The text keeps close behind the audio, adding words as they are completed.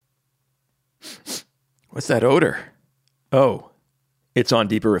What's that odor? Oh, it's On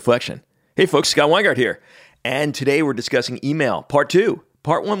Deeper Reflection. Hey folks, Scott Weingart here. And today we're discussing email, part 2.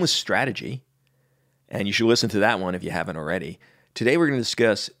 Part 1 was strategy. And you should listen to that one if you haven't already. Today we're going to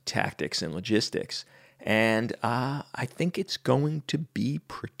discuss tactics and logistics. And I think it's going to be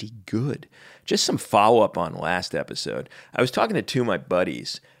pretty good. Just some follow-up on last episode. I was talking to two of my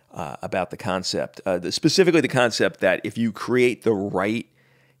buddies about the concept, specifically the concept that if you create the right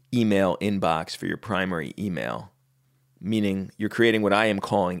email inbox for your primary email, meaning you're creating what I am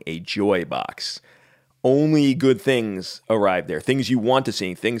calling a joy box. Only good things arrive there, things you want to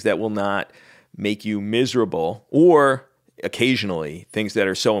see, things that will not make you miserable, or occasionally things that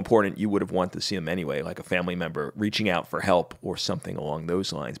are so important you would have wanted to see them anyway, like a family member reaching out for help or something along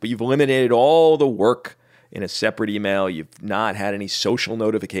those lines. But you've eliminated all the work in a separate email. You've not had any social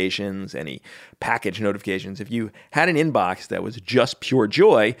notifications, any package notifications. If you had an inbox that was just pure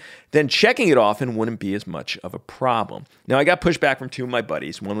joy, then checking it often wouldn't be as much of a problem. Now, I got pushback from two of my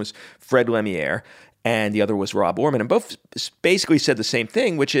buddies. One was Fred Lemierre, and the other was Rob Orman. And both basically said the same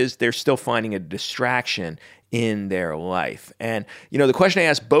thing, which is they're still finding a distraction in their life. And, the question I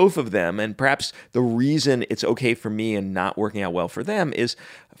asked both of them, and perhaps the reason it's okay for me and not working out well for them is,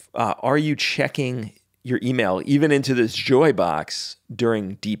 are you checking your email, even into this joy box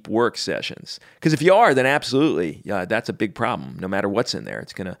during deep work sessions? Because if you are, then absolutely, that's a big problem. No matter what's in there,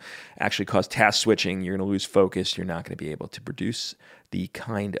 it's going to actually cause task switching. You're going to lose focus. You're not going to be able to produce the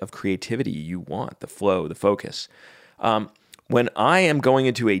kind of creativity you want, the flow, the focus. When I am going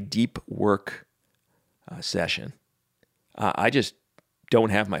into a deep work session, I just don't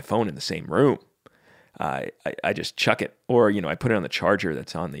have my phone in the same room. I just chuck it, or, I put it on the charger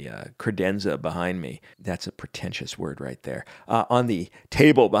that's on the credenza behind me. That's a pretentious word right there. On the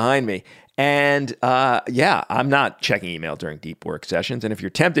table behind me. And I'm not checking email during deep work sessions. And if you're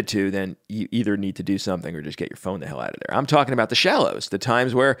tempted to, then you either need to do something or just get your phone the hell out of there. I'm talking about the shallows, the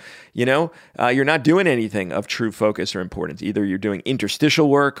times where, you're not doing anything of true focus or importance. Either you're doing interstitial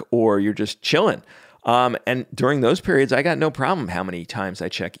work or you're just chilling. And during those periods, I got no problem how many times I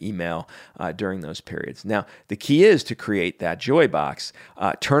check email during those periods. Now, the key is to create that joy box.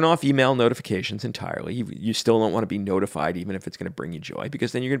 Turn off email notifications entirely. You still don't want to be notified, even if it's going to bring you joy,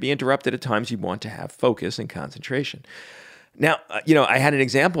 because then you're going to be interrupted at times you want to have focus and concentration. Now, I had an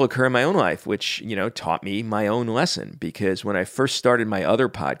example occur in my own life, which, taught me my own lesson, because when I first started my other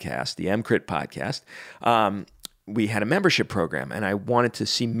podcast, the MCrit podcast, we had a membership program, and I wanted to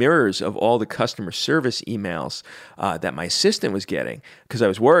see mirrors of all the customer service emails that my assistant was getting, because I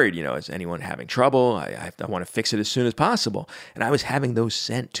was worried, is anyone having trouble? I want to fix it as soon as possible. And I was having those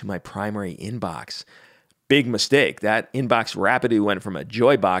sent to my primary inbox. Big mistake. That inbox rapidly went from a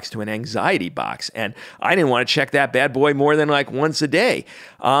joy box to an anxiety box. And I didn't want to check that bad boy more than like once a day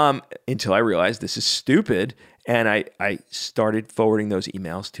until I realized this is stupid. And I started forwarding those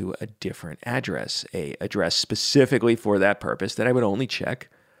emails to a different address, a address specifically for that purpose that I would only check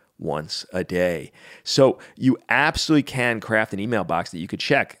once a day. So you absolutely can craft an email box that you could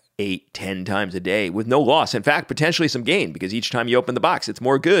check 8, 10 times a day with no loss. In fact, potentially some gain, because each time you open the box, it's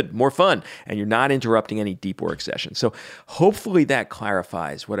more good, more fun, and you're not interrupting any deep work sessions. So hopefully that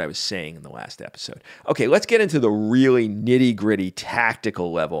clarifies what I was saying in the last episode. Okay, let's get into the really nitty-gritty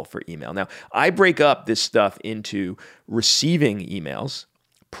tactical level for email. Now, I break up this stuff into receiving emails,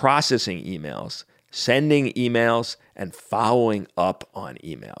 processing emails, sending emails, and following up on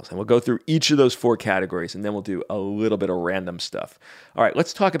emails. And we'll go through each of those 4 categories, and then we'll do a little bit of random stuff. All right,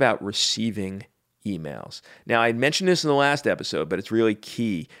 let's talk about receiving emails. Now, I mentioned this in the last episode, but it's really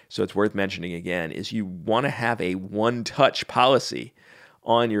key, so it's worth mentioning again, is you want to have a one-touch policy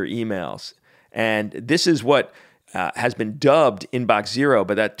on your emails. And this is what has been dubbed inbox zero,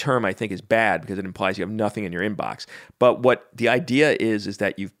 but that term I think is bad because it implies you have nothing in your inbox. But what the idea is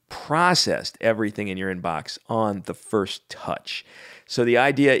that you've processed everything in your inbox on the first touch. So the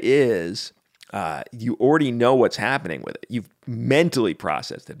idea is you already know what's happening with it. You've mentally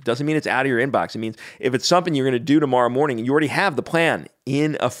processed it. It doesn't mean it's out of your inbox. It means if it's something you're going to do tomorrow morning, you already have the plan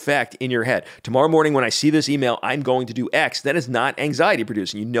in effect in your head. Tomorrow morning when I see this email, I'm going to do X. That is not anxiety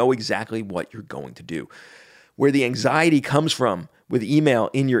producing. You know exactly what you're going to do. Where the anxiety comes from with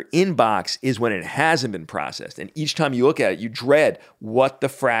email in your inbox is when it hasn't been processed. And each time you look at it, you dread, what the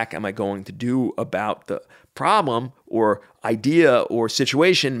frack am I going to do about the problem or idea or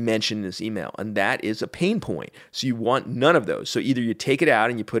situation mentioned in this email? And that is a pain point. So you want none of those. So either you take it out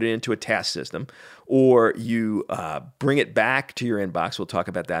and you put it into a task system, or you bring it back to your inbox. We'll talk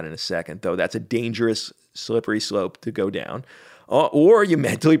about that in a second, though that's a dangerous, slippery slope to go down. Or you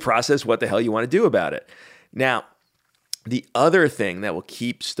mentally process what the hell you want to do about it. Now, The other thing that will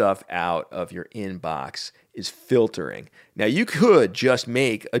keep stuff out of your inbox is filtering. Now, you could just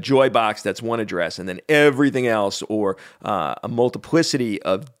make a Joy box that's one address, and then everything else, or a multiplicity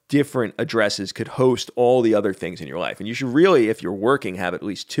of different addresses could host all the other things in your life. And you should really, if you're working, have at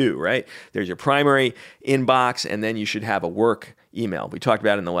least two, right? There's your primary inbox, and then you should have a work email. We talked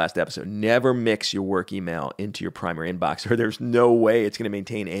about it in the last episode. Never mix your work email into your primary inbox, or there's no way it's going to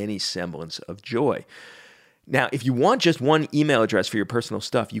maintain any semblance of joy. Now, if you want just one email address for your personal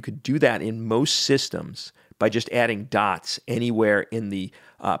stuff, you could do that in most systems by just adding dots anywhere in the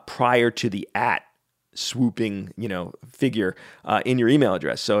prior to the @ swooping, figure in your email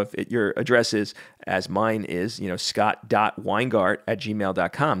address. So if your address is, as mine is,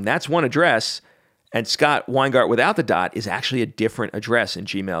 scott.weingart@gmail.com, that's one address. And Scott Weingart without the dot is actually a different address in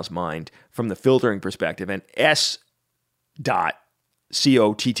Gmail's mind from the filtering perspective. And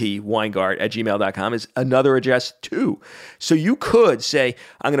Weingart@gmail.com is another address too. So you could say,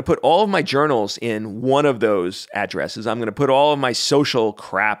 I'm going to put all of my journals in one of those addresses. I'm going to put all of my social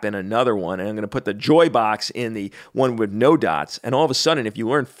crap in another one. And I'm going to put the Joy box in the one with no dots. And all of a sudden, if you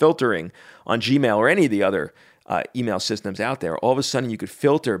learn filtering on Gmail or any of the other email systems out there, all of a sudden you could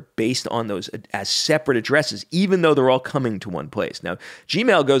filter based on those as separate addresses, even though they're all coming to one place. Now,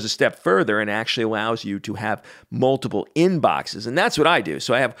 Gmail goes a step further and actually allows you to have multiple inboxes, and that's what I do.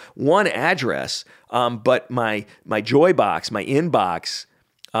 So I have one address, but my Joy box, my inbox,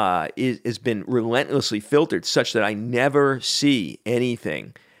 has been relentlessly filtered such that I never see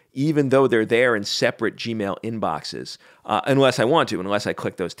anything, even though they're there in separate Gmail inboxes, unless I want to, unless I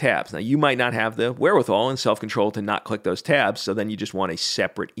click those tabs. Now, you might not have the wherewithal and self-control to not click those tabs, so then you just want a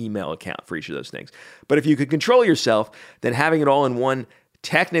separate email account for each of those things. But if you could control yourself, then having it all in one,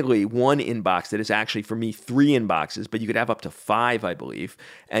 technically one inbox that is actually, for me, 3 inboxes, but you could have up to 5, I believe,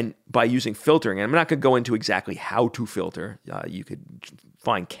 and by using filtering. And I'm not going to go into exactly how to filter. You could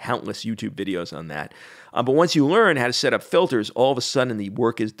find countless YouTube videos on that. But once you learn how to set up filters, all of a sudden the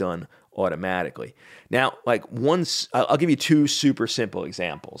work is done automatically. Now, I'll give you 2 super simple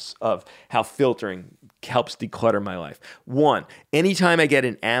examples of how filtering helps declutter my life. 1, anytime I get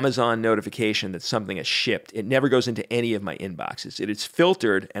an Amazon notification that something has shipped, it never goes into any of my inboxes. It is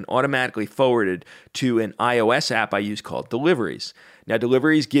filtered and automatically forwarded to an iOS app I use called Deliveries. Now,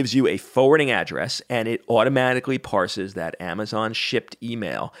 Deliveries gives you a forwarding address, and it automatically parses that Amazon shipped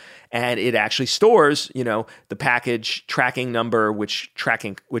email, and it actually stores, the package tracking number, which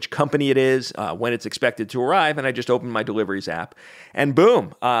company it is, when it's expected to arrive, and I just open my Deliveries app, and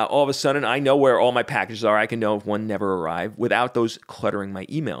boom, all of a sudden I know where all my packages are. I can know if one never arrived without those cluttering my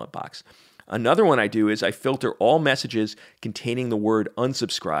email box. Another one I do is I filter all messages containing the word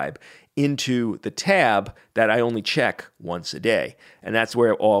unsubscribe into the tab that I only check once a day. And that's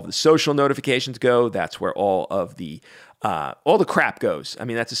where all of the social notifications go. That's where all the crap goes. I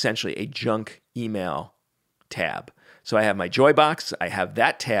mean, that's essentially a junk email tab. So I have my Joy box. I have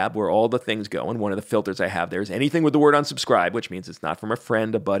that tab where all the things go. And one of the filters I have there is anything with the word unsubscribe, which means it's not from a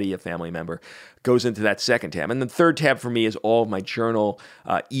friend, a buddy, a family member, goes into that second tab. And the third tab for me is all of my journal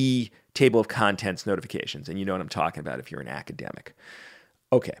table of contents notifications. And you know what I'm talking about if you're an academic.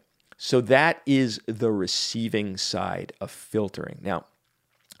 Okay, so that is the receiving side of filtering. Now,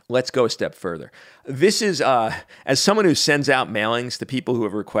 let's go a step further. This is, as someone who sends out mailings to people who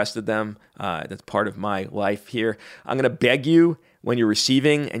have requested them, that's part of my life here. I'm going to beg you, when you're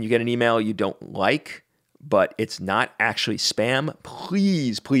receiving and you get an email you don't like, but it's not actually spam,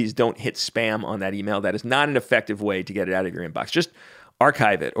 please don't hit spam on that email. That is not an effective way to get it out of your inbox. Just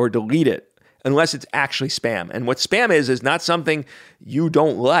archive it or delete it unless it's actually spam. And what spam is not something you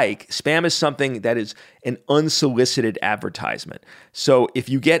don't like. Spam is something that is an unsolicited advertisement. So if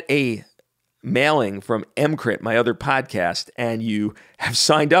you get a mailing from Mcrit, my other podcast, and you have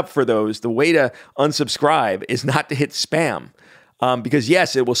signed up for those, the way to unsubscribe is not to hit spam. Because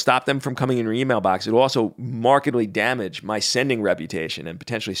yes, it will stop them from coming in your email box. It will also markedly damage my sending reputation and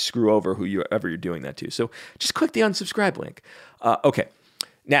potentially screw over whoever you're doing that to. So just click the unsubscribe link. Okay.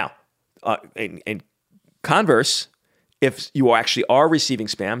 Now, in converse, if you actually are receiving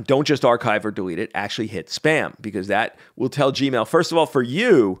spam, don't just archive or delete it. Actually hit spam, because that will tell Gmail, first of all, for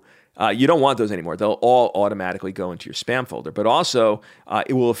you, you don't want those anymore. They'll all automatically go into your spam folder. But also,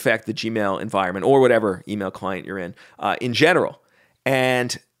 it will affect the Gmail environment or whatever email client you're in general.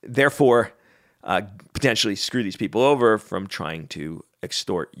 And therefore, potentially screw these people over from trying to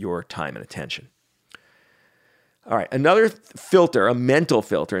extort your time and attention. All right, another filter, a mental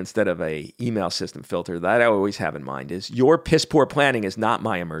filter instead of a email system filter that I always have in mind is your piss poor planning is not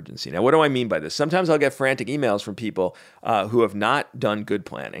my emergency. Now, what do I mean by this? Sometimes I'll get frantic emails from people who have not done good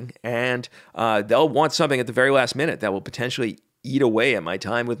planning, and they'll want something at the very last minute that will potentially eat away at my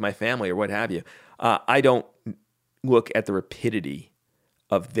time with my family or what have you. I don't look at the rapidity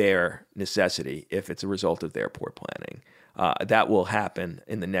of their necessity if it's a result of their poor planning. That will happen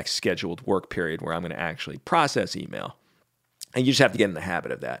in the next scheduled work period where I'm going to actually process email. And you just have to get in the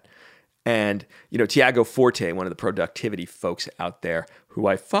habit of that. And, Tiago Forte, one of the productivity folks out there who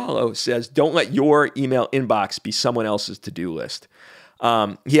I follow, says, don't let your email inbox be someone else's to-do list.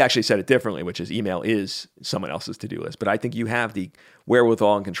 He actually said it differently, which is email is someone else's to-do list. But I think you have the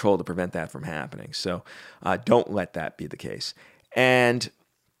wherewithal and control to prevent that from happening. So don't let that be the case. And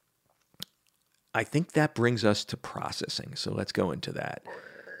I think that brings us to processing. So let's go into that.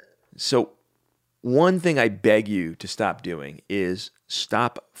 So one thing I beg you to stop doing is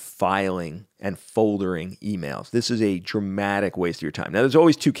stop filing and foldering emails. This is a dramatic waste of your time. Now, there's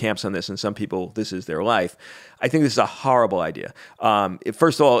always two camps on this, and some people, this is their life. I think this is a horrible idea.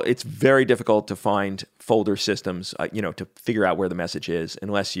 First of all, it's very difficult to find folder systems, to figure out where the message is,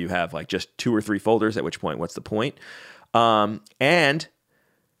 unless you have like just 2 or 3 folders, at which point, what's the point? And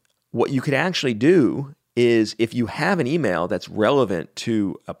what you could actually do is if you have an email that's relevant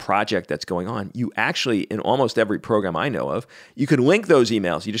to a project that's going on, you actually, in almost every program I know of, you can link those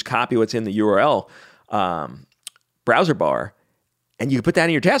emails. You just copy what's in the URL browser bar, and you can put that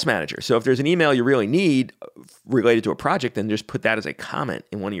in your task manager. So if there's an email you really need related to a project, then just put that as a comment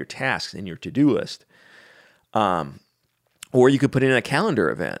in one of your tasks in your to-do list. Or you could put it in a calendar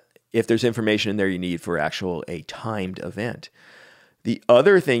event if there's information in there you need for a timed event. The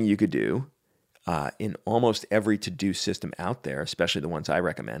other thing you could do in almost every to-do system out there, especially the ones I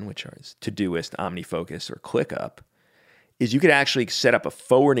recommend, which are Todoist, OmniFocus, or ClickUp, is you could actually set up a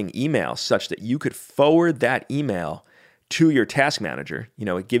forwarding email such that you could forward that email to your task manager.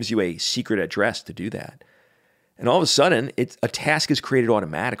 It gives you a secret address to do that. And all of a sudden, a task is created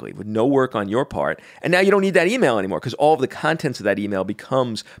automatically with no work on your part. And now you don't need that email anymore because all of the contents of that email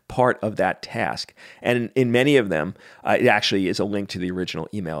becomes part of that task. And in many of them, it actually is a link to the original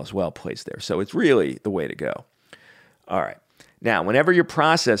email as well placed there. So it's really the way to go. All right. Now, whenever you're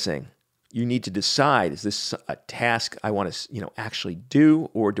processing, you need to decide, is this a task I want to actually do,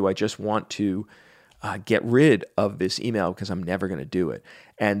 or do I just want to get rid of this email because I'm never going to do it?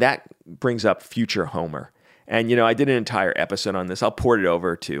 And that brings up Future Homer. And, I did an entire episode on this. I'll port it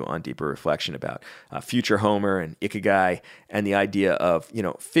over to On Deeper Reflection about Future Homer and Ikigai and the idea of,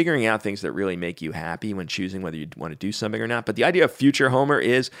 figuring out things that really make you happy when choosing whether you want to do something or not. But the idea of Future Homer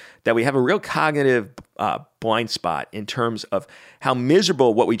is that we have a real cognitive blind spot in terms of how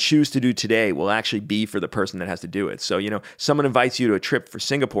miserable what we choose to do today will actually be for the person that has to do it. So, someone invites you to a trip for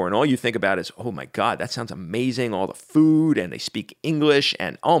Singapore and all you think about is, oh my God, that sounds amazing. All the food and they speak English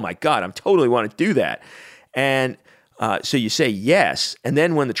and oh my God, I totally want to do that. And so you say yes, and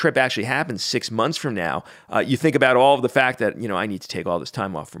then when the trip actually happens 6 months from now, you think about all of the fact that, I need to take all this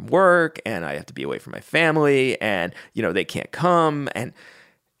time off from work, and I have to be away from my family, and, they can't come, and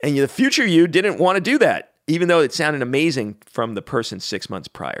the future you didn't want to do that, even though it sounded amazing from the person 6 months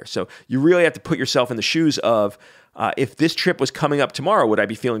prior. So you really have to put yourself in the shoes of, if this trip was coming up tomorrow, would I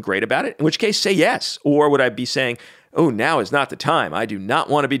be feeling great about it? In which case, say yes. Or would I be saying, oh, now is not the time. I do not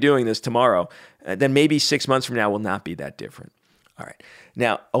want to be doing this tomorrow. Then maybe 6 months from now will not be that different. All right.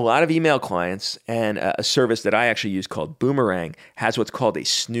 Now, a lot of email clients and a service that I actually use called Boomerang has what's called a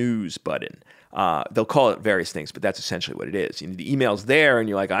snooze button. They'll call it various things, but that's essentially what it is. The email's there, and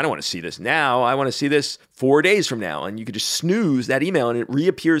you're like, I don't want to see this now. I want to see this 4 days from now. And you can just snooze that email, and it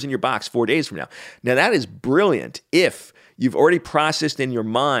reappears in your box 4 days from now. Now, that is brilliant if you've already processed in your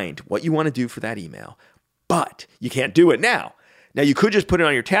mind what you want to do for that email, but you can't do it now. Now, you could just put it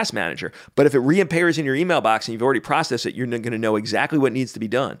on your task manager, but if it reappears in your email box and you've already processed it, you're going to know exactly what needs to be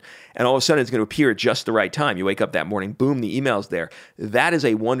done. And all of a sudden, it's going to appear at just the right time. You wake up that morning, boom, the email's there. That is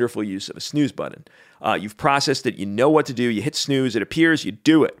a wonderful use of a snooze button. You've processed it. You know what to do. You hit snooze. It appears. You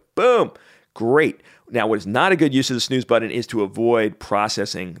do it. Boom. Great. Now, what is not a good use of the snooze button is to avoid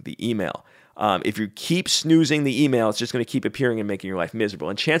processing the email. If you keep snoozing the email, it's just going to keep appearing and making your life miserable.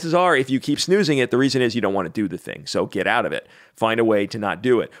 And chances are, if you keep snoozing it, the reason is you don't want to do the thing. So get out of it. Find a way to not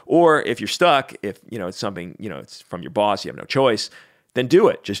do it. Or if you're stuck, if it's something, it's from your boss, you have no choice, then do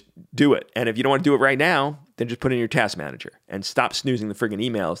it. Just do it. And if you don't want to do it right now, then just put it in your task manager and stop snoozing the friggin'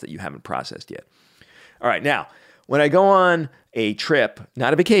 emails that you haven't processed yet. All right, now, when I go on a trip,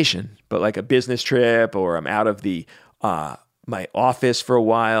 not a vacation, but like a business trip, or I'm out of the my office for a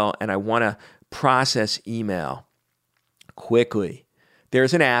while and I want to process email, quickly.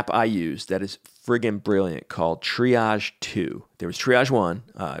 There's an app I use that is friggin' brilliant called Triage 2. There was Triage 1.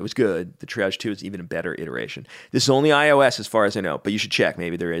 It was good. The Triage 2 is even a better iteration. This is only iOS as far as I know, but you should check.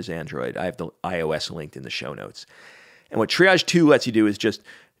 Maybe there is Android. I have the iOS linked in the show notes. And what Triage 2 lets you do is just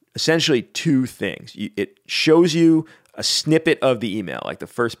essentially two things. It shows you a snippet of the email, like the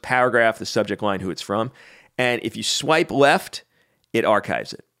first paragraph, the subject line, who it's from. And if you swipe left, it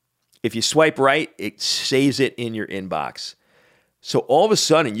archives it. If you swipe right, it saves it in your inbox. So all of a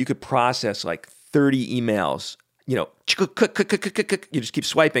sudden, you could process like 30 emails. You just keep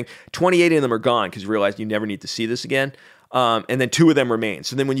swiping. 28 of them are gone because you realize you never need to see this again. And then 2 of them remain.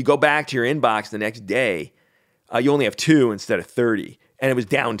 So then when you go back to your inbox the next day, you only have 2 instead of 30. And it was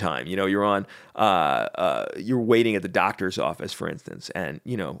downtime. You're on, you're waiting at the doctor's office, for instance, and,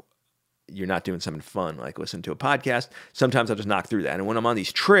 you're not doing something fun like listen to a podcast. Sometimes I'll just knock through that. And when I'm on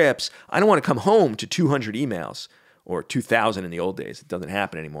these trips, I don't want to come home to 200 emails. Or 2,000 in the old days. It doesn't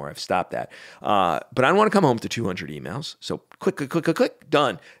happen anymore. I've stopped that. But I don't want to come home to 200 emails. So click,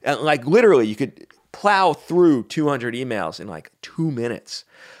 done. And like literally, you could plow through 200 emails in like 2 minutes.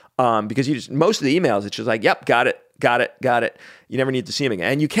 Because most of the emails, it's just like, yep, got it. You never need to see them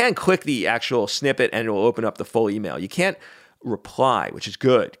again. And you can click the actual snippet and it will open up the full email. You can't reply, which is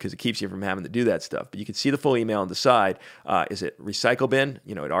good because it keeps you from having to do that stuff. But you can see the full email and decide, is it recycle bin?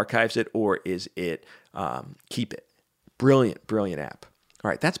 It archives it, or is it keep it? Brilliant app. All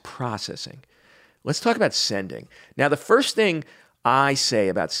right, that's processing. Let's talk about sending. Now, the first thing I say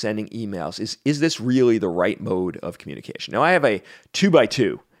about sending emails is this really the right mode of communication? Now, I have a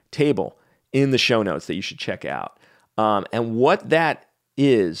 2x2 table in the show notes that you should check out. And what that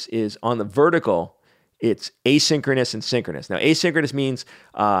is on the vertical, it's asynchronous and synchronous. Now, asynchronous means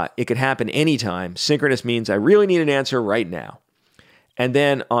it could happen anytime. Synchronous means I really need an answer right now. And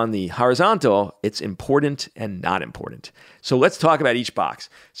then on the horizontal, it's important and not important. So let's talk about each box.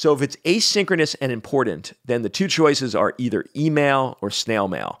 So if it's asynchronous and important, then the 2 choices are either email or snail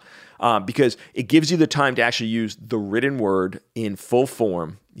mail, because it gives you the time to actually use the written word in full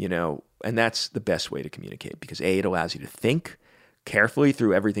form, and that's the best way to communicate because A, it allows you to think carefully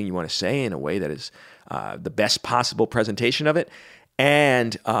through everything you want to say in a way that is the best possible presentation of it.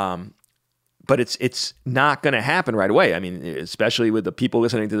 And but it's not going to happen right away. I mean, especially with the people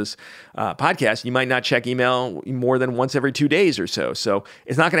listening to this podcast, you might not check email more than once every 2 days or so. So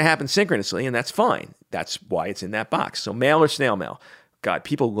it's not going to happen synchronously, and that's fine. That's why it's in that box. So mail or snail mail. God,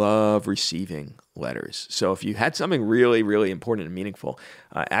 people love receiving letters. So if you had something really, really important and meaningful,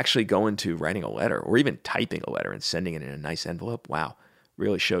 actually go into writing a letter or even typing a letter and sending it in a nice envelope, wow,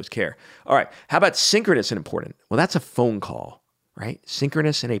 really shows care. All right, how about synchronous and important? Well, that's a phone call. Right?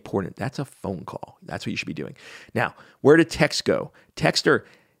 Synchronous and important. That's a phone call. That's what you should be doing. Now, where do texts go? Texts are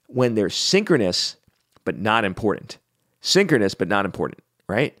when they're synchronous, but not important. Synchronous, but not important,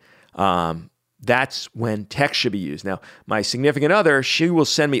 right? That's when text should be used. Now, my significant other, she will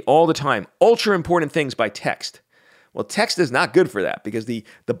send me all the time ultra important things by text. Well, text is not good for that because the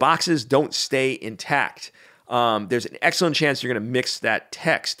boxes don't stay intact. There's an excellent chance you're going to mix that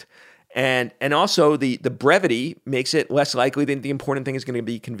text. And also the brevity makes it less likely that the important thing is going to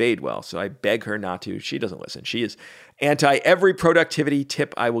be conveyed well. So I beg her not to. She doesn't listen. She is anti every productivity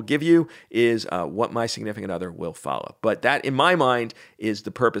tip I will give you is what my significant other will follow. But that, in my mind, is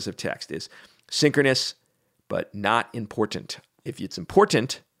the purpose of text, is synchronous, but not important. If it's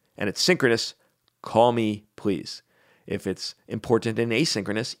important and it's synchronous, call me, please. If it's important and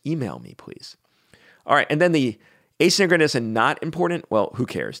asynchronous, email me, please. All right, and then the asynchronous and not important, well, who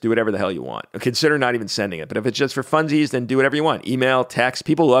cares? Do whatever the hell you want. Consider not even sending it. But if it's just for funsies, then do whatever you want. Email, text.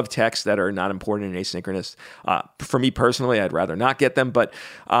 People love texts that are not important and asynchronous. For me personally, I'd rather not get them, but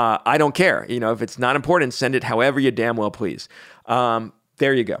I don't care. If it's not important, send it however you damn well please.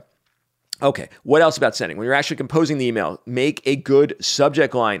 There you go. Okay, what else about sending? When you're actually composing the email, make a good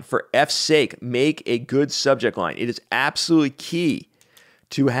subject line. For F's sake, make a good subject line. It is absolutely key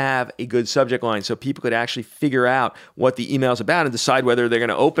to have a good subject line so people could actually figure out what the email is about and decide whether they're going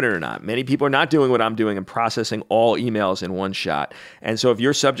to open it or not. Many people are not doing what I'm doing and processing all emails in one shot. And so if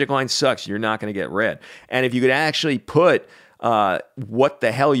your subject line sucks, you're not going to get read. And if you could actually put what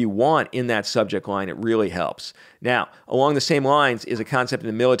the hell you want in that subject line, it really helps. Now, along the same lines is a concept in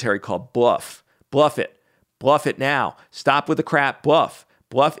the military called bluff. Bluff it. Bluff it now. Stop with the crap. Bluff.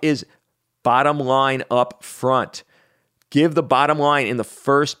 Bluff is bottom line up front. Give the bottom line in the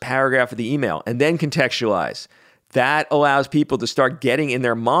first paragraph of the email and then contextualize. That allows people to start getting in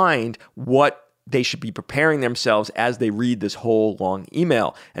their mind what they should be preparing themselves as they read this whole long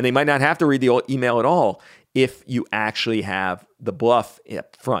email. And they might not have to read the email at all if you actually have the bluff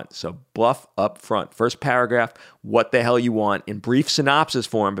up front. So bluff up front. First paragraph, what the hell you want in brief synopsis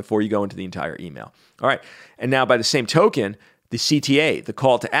form before you go into the entire email. All right. And now by the same token, the CTA, the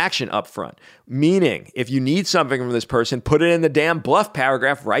call to action up front, meaning if you need something from this person, put it in the damn bluff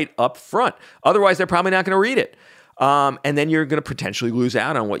paragraph right up front. Otherwise, they're probably not going to read it. And then you're going to potentially lose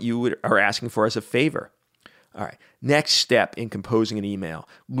out on what you are asking for as a favor. All right. Next step in composing an email,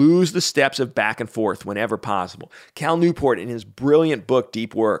 lose the steps of back and forth whenever possible. Cal Newport, in his brilliant book,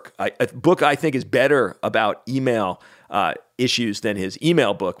 Deep Work, a book I think is better about email issues than his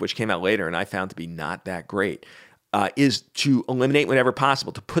email book, which came out later and I found to be not that great, is to eliminate whenever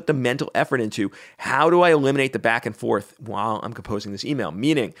possible, to put the mental effort into how do I eliminate the back and forth while I'm composing this email?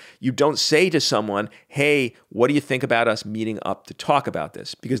 Meaning you don't say to someone, hey, what do you think about us meeting up to talk about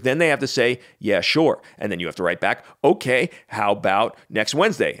this? Because then they have to say, yeah, sure. And then you have to write back, okay, how about next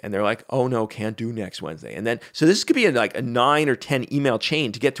Wednesday? And they're like, oh no, can't do next Wednesday. And then, so this could be like a 9 or 10 email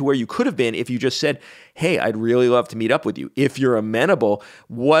chain to get to where you could have been if you just said, hey, I'd really love to meet up with you. If you're amenable,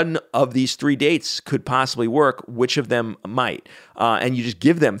 one of these 3 dates could possibly work. Which of them might? And you just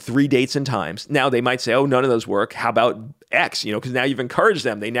give them 3 dates and times. Now they might say, oh, none of those work. How about X? Because now you've encouraged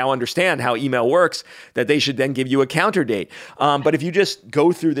them. They now understand how email works, that they should then give you a counter date. But if you just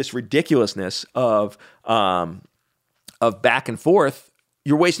go through this ridiculousness of back and forth,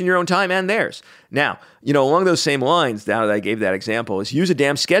 you're wasting your own time and theirs. Now, along those same lines, now that I gave that example, is use a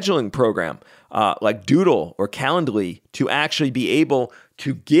damn scheduling program like Doodle or Calendly to actually be able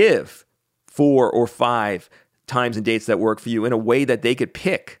to give 4 or 5 times and dates that work for you in a way that they could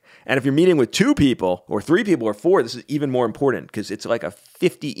pick. And if you're meeting with 2 people or 3 people or 4, this is even more important because it's like a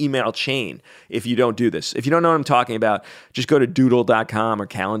 50 email chain if you don't do this. If you don't know what I'm talking about, just go to doodle.com or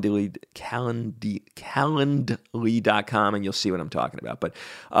calendly.com and you'll see what I'm talking about. But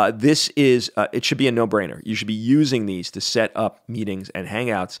this is, it should be a no-brainer. You should be using these to set up meetings and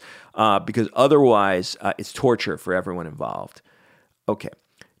hangouts because otherwise it's torture for everyone involved. Okay,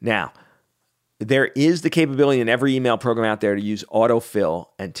 now, there is the capability in every email program out there to use autofill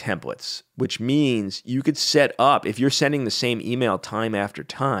and templates, which means you could set up, if you're sending the same email time after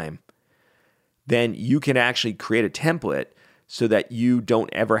time, then you can actually create a template so that you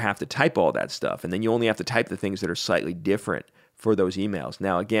don't ever have to type all that stuff. And then you only have to type the things that are slightly different for those emails.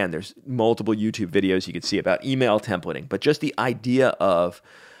 Now, again, there's multiple YouTube videos you could see about email templating, but just the idea of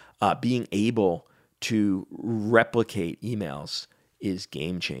being able to replicate emails is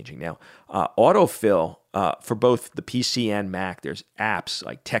game-changing. Now, autofill for both the PC and Mac, there's apps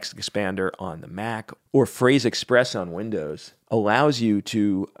like Text Expander on the Mac or Phrase Express on Windows, allows you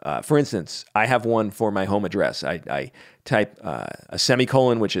to, for instance, I have one for my home address. I type a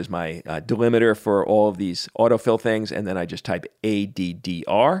semicolon, which is my delimiter for all of these autofill things, and then I just type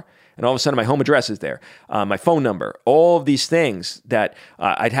ADDR, and all of a sudden my home address is there, my phone number, all of these things that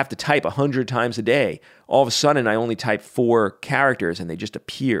I'd have to type 100 times a day. All of a sudden, I only type 4 characters and they just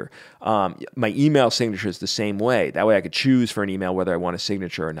appear. My email signature is the same way. That way I could choose for an email whether I want a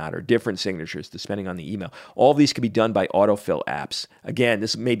signature or not, or different signatures depending on the email. All of these can be done by autofill apps. Again,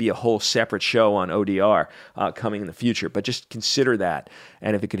 this may be a whole separate show on ODR coming in the future, but just consider that.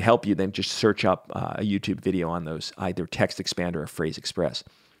 And if it could help you, then just search up a YouTube video on those, either Text Expander or Phrase Express.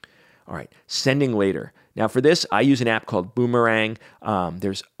 All right, sending later. Now for this, I use an app called Boomerang.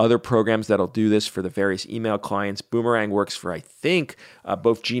 There's other programs that'll do this for the various email clients. Boomerang works for, I think,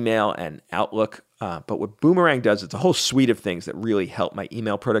 both Gmail and Outlook. But what Boomerang does, it's a whole suite of things that really help my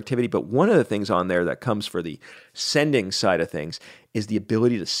email productivity. But one of the things on there that comes for the sending side of things is the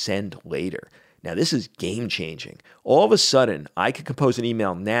ability to send later. Now, this is game-changing. All of a sudden, I could compose an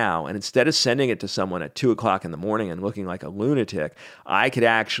email now, and instead of sending it to someone at 2 o'clock in the morning and looking like a lunatic, I could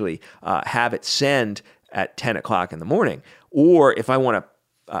actually have it send at 10 o'clock in the morning. Or if I want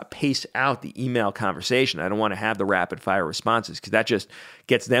to pace out the email conversation, I don't want to have the rapid-fire responses because that just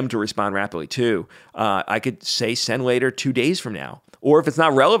gets them to respond rapidly too. I could say send later 2 days from now. Or if it's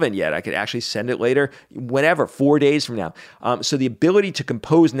not relevant yet, I could actually send it later, whenever, 4 days from now. So the ability to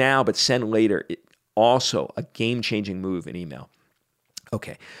compose now but send later, also a game-changing move in email.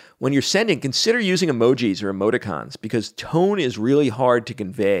 Okay, when you're sending, consider using emojis or emoticons because tone is really hard to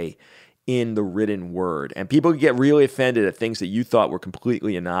convey in the written word. And people get really offended at things that you thought were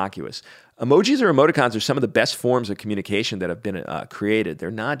completely innocuous. Emojis or emoticons are some of the best forms of communication that have been created.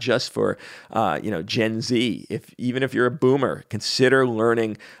 They're not just for Gen Z. Even if you're a boomer, consider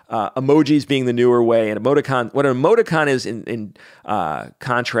learning emojis being the newer way. And what an emoticon is in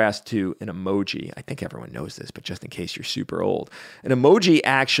contrast to an emoji. I think everyone knows this, but just in case you're super old, an emoji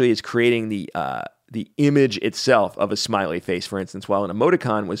actually is creating the the image itself of a smiley face, for instance, while an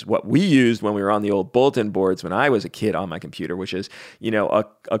emoticon was what we used when we were on the old bulletin boards when I was a kid on my computer, which is,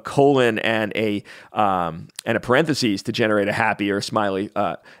 a colon and a parentheses to generate a happy or a smiley,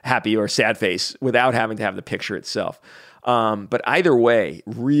 happy or sad face without having to have the picture itself. But either way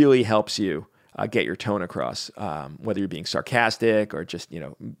really helps you get your tone across, whether you're being sarcastic or just,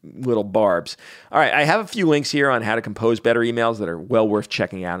 little barbs. All right, I have a few links here on how to compose better emails that are well worth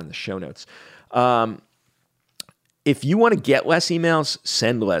checking out in the show notes. If you want to get less emails,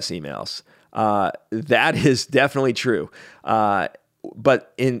 send less emails. That is definitely true.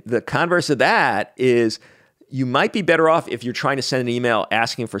 But in the converse of that is you might be better off if you're trying to send an email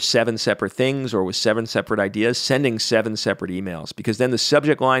asking for 7 separate things or with 7 separate ideas, sending 7 separate emails, because then the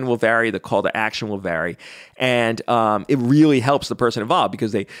subject line will vary, the call to action will vary, and it really helps the person involved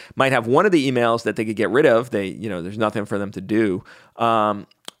because they might have one of the emails that they could get rid of. There's nothing for them to do,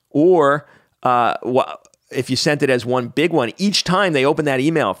 if you sent it as one big one, each time they open that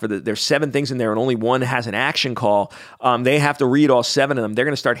email there's 7 things in there and only one has an action call, they have to read all 7 of them. They're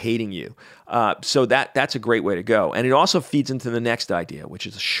going to start hating you. So that's a great way to go. And it also feeds into the next idea, which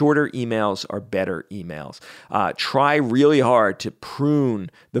is shorter emails are better emails. Try really hard to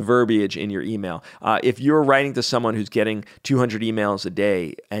prune the verbiage in your email. If you're writing to someone who's getting 200 emails a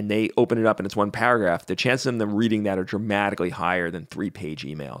day and they open it up and it's one paragraph, the chances of them reading that are dramatically higher than 3-page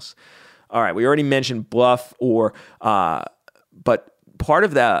emails. All right, we already mentioned bluff, but part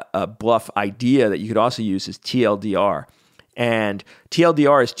of that bluff idea that you could also use is TLDR. And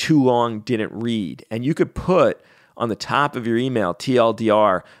TLDR is too long, didn't read. And you could put on the top of your email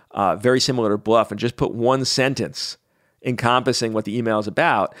TLDR, very similar to bluff, and just put one sentence encompassing what the email is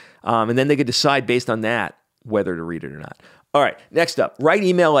about. And then they could decide based on that whether to read it or not. All right, next up, write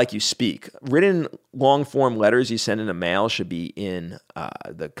email like you speak. Written long-form letters you send in a mail should be in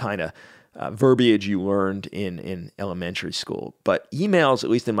the kind of verbiage you learned in elementary school. But emails, at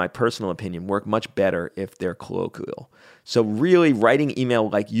least in my personal opinion, work much better if they're colloquial. So really writing email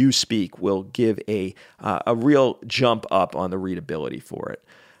like you speak will give a real jump up on the readability for it.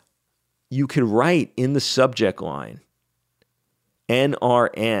 You could write in the subject line,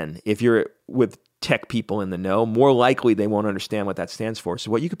 NRN, if you're with tech people in the know, more likely they won't understand what that stands for. So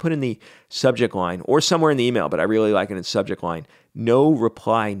what you could put in the subject line or somewhere in the email, but I really like it in subject line, no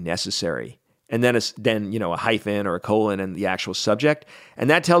reply necessary. And then a hyphen or a colon and the actual subject. And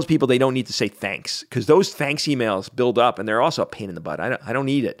that tells people they don't need to say thanks, because those thanks emails build up and they're also a pain in the butt. I don't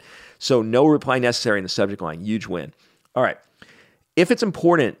need it. So no reply necessary in the subject line, huge win. All right. If it's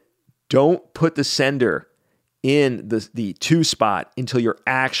important, don't put the sender in the to spot until you're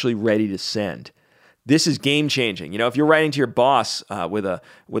actually ready to send. This is game changing. If you're writing to your boss with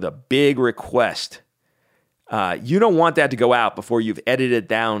a big request, you don't want that to go out before you've edited it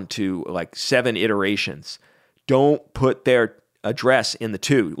down to like 7 iterations. Don't put their address in the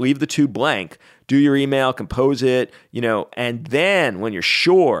to. Leave the to blank. Do your email, compose it, and then when you're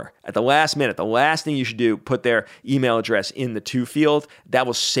sure, at the last minute, the last thing you should do, put their email address in the to field. That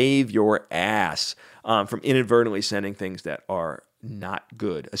will save your ass from inadvertently sending things that are not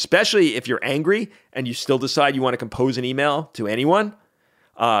good, especially if you're angry and you still decide you want to compose an email to anyone.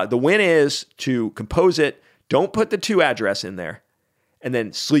 The win is to compose it, don't put the to address in there, and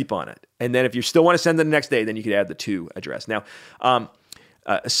then sleep on it. And then if you still want to send it the next day, then you could add the to address. Now,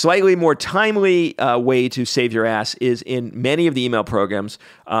 a slightly more timely way to save your ass is in many of the email programs,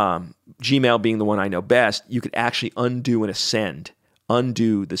 Gmail being the one I know best, you could actually undo the send.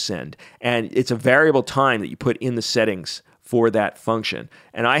 And it's a variable time that you put in the settings for that function.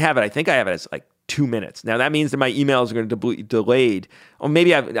 And I think I have it as like 2 minutes. Now that means that my emails are going to be delayed. Or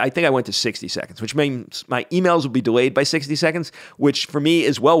maybe I think I went to 60 seconds, which means my emails will be delayed by 60 seconds, which for me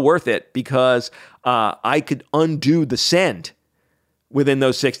is well worth it because I could undo the send within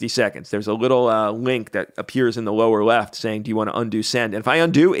those 60 seconds. There's a little link that appears in the lower left saying, do you want to undo send? And if I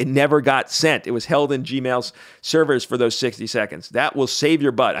undo, it never got sent. It was held in Gmail's servers for those 60 seconds. That will save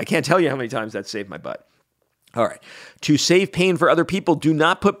your butt. I can't tell you how many times that saved my butt. All right. To save pain for other people, do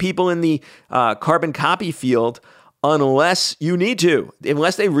not put people in the carbon copy field unless you need to.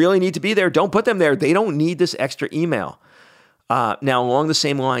 Unless they really need to be there, don't put them there. They don't need this extra email. Now, along the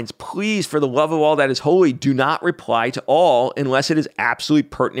same lines, please, for the love of all that is holy, do not reply to all unless it is absolutely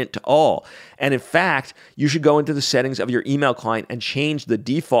pertinent to all. And in fact, you should go into the settings of your email client and change the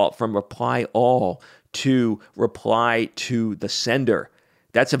default from reply all to reply to the sender.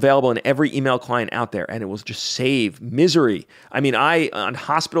 That's available in every email client out there, and it will just save misery. I mean, on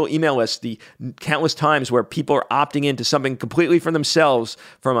hospital email lists, the countless times where people are opting into something completely for themselves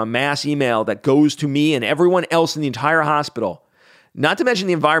from a mass email that goes to me and everyone else in the entire hospital. Not to mention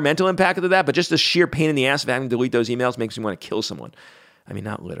the environmental impact of that, but just the sheer pain in the ass of having to delete those emails makes me want to kill someone. I mean,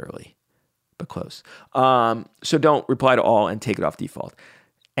 not literally, but close. So don't reply to all and take it off default.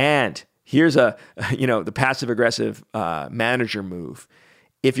 And here's the passive-aggressive manager move.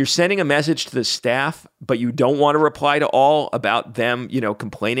 If you're sending a message to the staff, but you don't want to reply to all about them,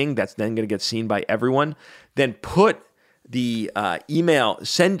 complaining, that's then going to get seen by everyone, then put the email,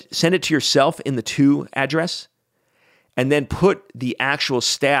 send it to yourself in the to address, and then put the actual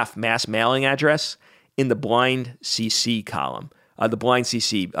staff mass mailing address in the blind CC column, the blind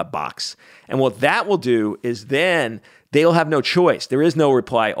CC box. And what that will do is then they'll have no choice. There is no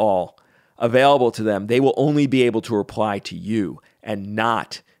reply all available to them. They will only be able to reply to you and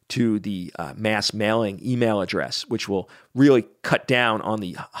not to the mass mailing email address, which will really cut down on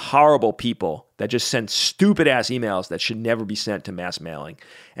the horrible people that just send stupid ass emails that should never be sent to mass mailing.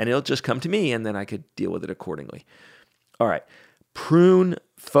 And it'll just come to me and then I could deal with it accordingly. All right. Prune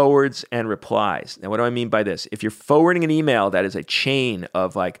forwards and replies. Now, what do I mean by this? If you're forwarding an email that is a chain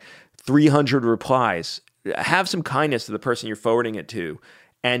of like 300 replies, have some kindness to the person you're forwarding it to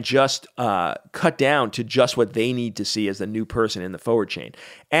and just cut down to just what they need to see as the new person in the forward chain.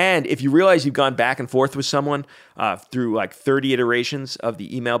 And if you realize you've gone back and forth with someone through like 30 iterations of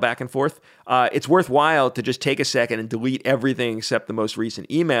the email back and forth, it's worthwhile to just take a second and delete everything except the most recent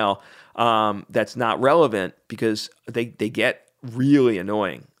email that's not relevant because they get really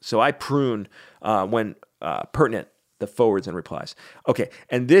annoying. So I prune when pertinent the forwards and replies. Okay,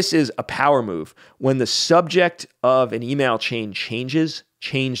 and this is a power move. When the subject of an email chain changes,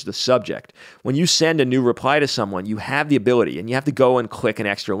 change the subject. When you send a new reply to someone, you have the ability, and you have to go and click an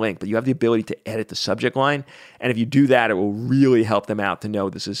extra link, but you have the ability to edit the subject line. And if you do that, it will really help them out to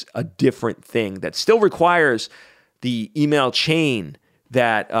know this is a different thing that still requires the email chain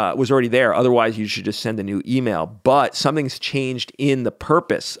that was already there. Otherwise, you should just send a new email. But something's changed in the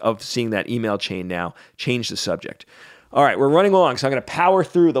purpose of seeing that email chain now. Change the subject. All right, we're running along, so I'm going to power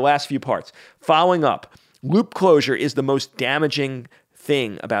through the last few parts. Following up, loop closure is the most damaging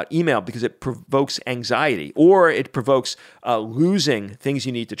thing about email because it provokes anxiety or it provokes losing things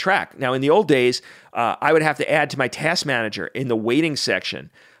you need to track. Now, in the old days, I would have to add to my task manager in the waiting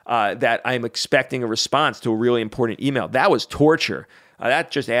section that I'm expecting a response to a really important email. That was torture.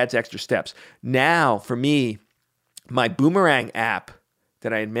 That just adds extra steps. Now, for me, my Boomerang app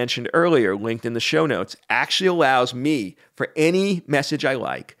that I had mentioned earlier, linked in the show notes, actually allows me, for any message I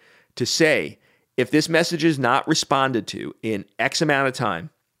like, to say, if this message is not responded to in X amount of time,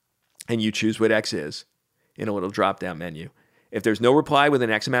 and you choose what X is in a little drop-down menu, if there's no reply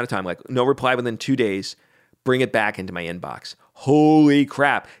within X amount of time, like no reply within 2 days, bring it back into my inbox. Holy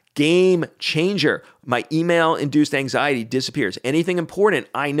crap. Game changer. My email-induced anxiety disappears. Anything important,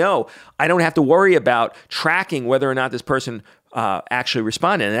 I know. I don't have to worry about tracking whether or not this person actually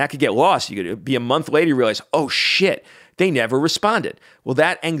responded. And that could get lost. You could be a month later, you realize, oh shit, they never responded. Well,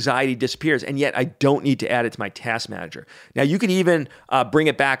 that anxiety disappears, and yet I don't need to add it to my task manager. Now, you could even bring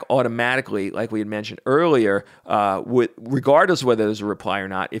it back automatically, like we had mentioned earlier, regardless of whether there's a reply or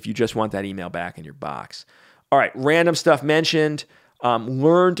not, if you just want that email back in your box. All right, random stuff mentioned.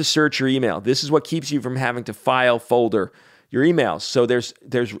 Learn to search your email. This is what keeps you from having to file folder your emails. So there's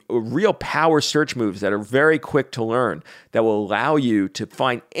real power search moves that are very quick to learn that will allow you to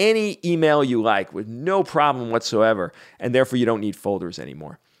find any email you like with no problem whatsoever, and therefore you don't need folders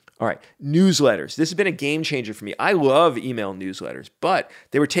anymore. All right, newsletters. This has been a game changer for me. I love email newsletters, but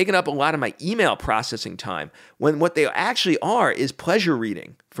they were taking up a lot of my email processing time when what they actually are is pleasure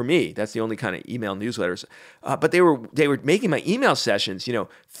reading. For me, that's the only kind of email newsletters. But they were making my email sessions,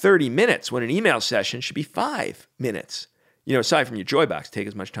 30 minutes when an email session should be 5 minutes. Aside from your Joybox, take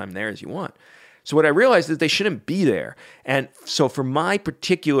as much time there as you want. So what I realized is they shouldn't be there. And so for my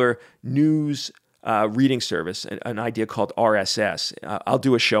particular news reading service, an idea called RSS, I'll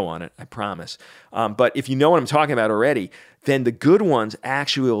do a show on it, I promise. But if you know what I'm talking about already, then the good ones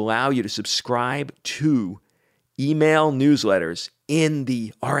actually allow you to subscribe to email newsletters in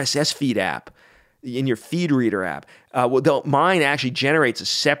the RSS feed app, in your feed reader app. Mine actually generates a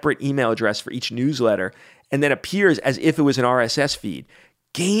separate email address for each newsletter and then appears as if it was an RSS feed.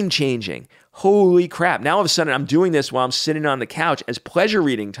 Game changing. Holy crap. Now all of a sudden I'm doing this while I'm sitting on the couch as pleasure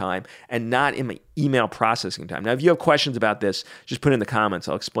reading time and not in my email processing time. Now, if you have questions about this, just put it in the comments.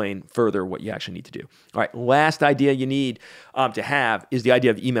 I'll explain further what you actually need to do. All right, last idea you need to have is the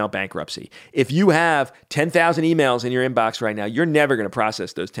idea of email bankruptcy. If you have 10,000 emails in your inbox right now, you're never going to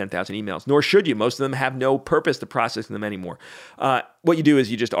process those 10,000 emails, nor should you. Most of them have no purpose to processing them anymore. What you do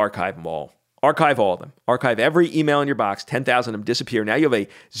is you just archive them all Archive all of them. Archive every email in your box. 10,000 of them disappear. Now you have a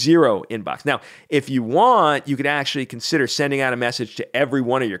zero inbox. Now, if you want, you could actually consider sending out a message to every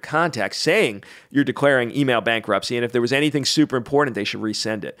one of your contacts saying you're declaring email bankruptcy, and if there was anything super important, they should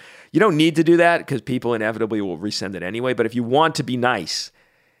resend it. You don't need to do that because people inevitably will resend it anyway, but if you want to be nice,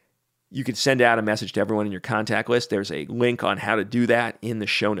 you could send out a message to everyone in your contact list. There's a link on how to do that in the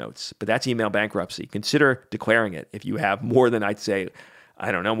show notes, but that's email bankruptcy. Consider declaring it. If you have more than, I'd say,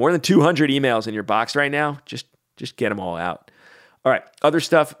 more than 200 emails in your box right now, just get them all out. All right, other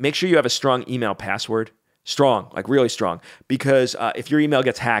stuff, make sure you have a strong email password. Strong, like really strong, because if your email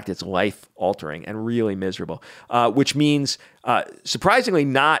gets hacked, it's life-altering and really miserable, which means surprisingly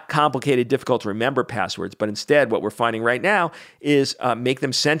not complicated, difficult to remember passwords, but instead what we're finding right now is make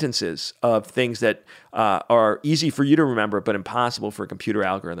them sentences of things that are easy for you to remember, but impossible for a computer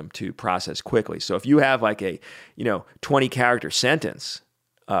algorithm to process quickly. So if you have like a 20-character sentence,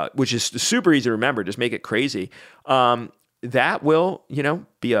 which is super easy to remember, just make it crazy, that will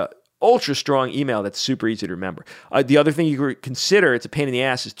be a ultra strong email that's super easy to remember. The other thing you could consider, it's a pain in the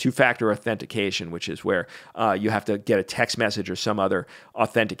ass, is two-factor authentication, which is where you have to get a text message or some other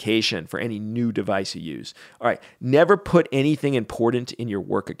authentication for any new device you use. All right, never put anything important in your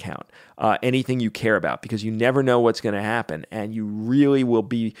work account, anything you care about, because you never know what's going to happen, and you really will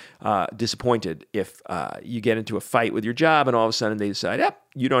be disappointed if you get into a fight with your job and all of a sudden they decide, yep,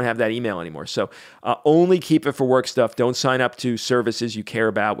 you don't have that email anymore. So only keep it for work stuff. Don't sign up to services you care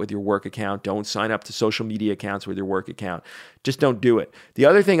about with your work account. Don't sign up to social media accounts with your work account. Just don't do it. The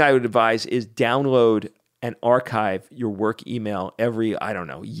other thing I would advise is download and archive your work email every,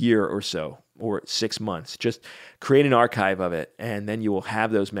 year or so, or 6 months. Just create an archive of it, and then you will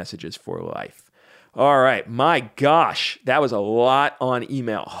have those messages for life. All right, my gosh, that was a lot on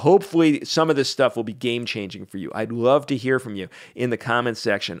email. Hopefully some of this stuff will be game-changing for you. I'd love to hear from you in the comments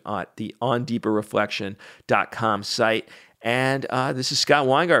section at the ondeeperreflection.com site. And this is Scott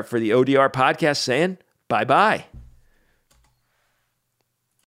Weingart for the ODR podcast saying bye-bye.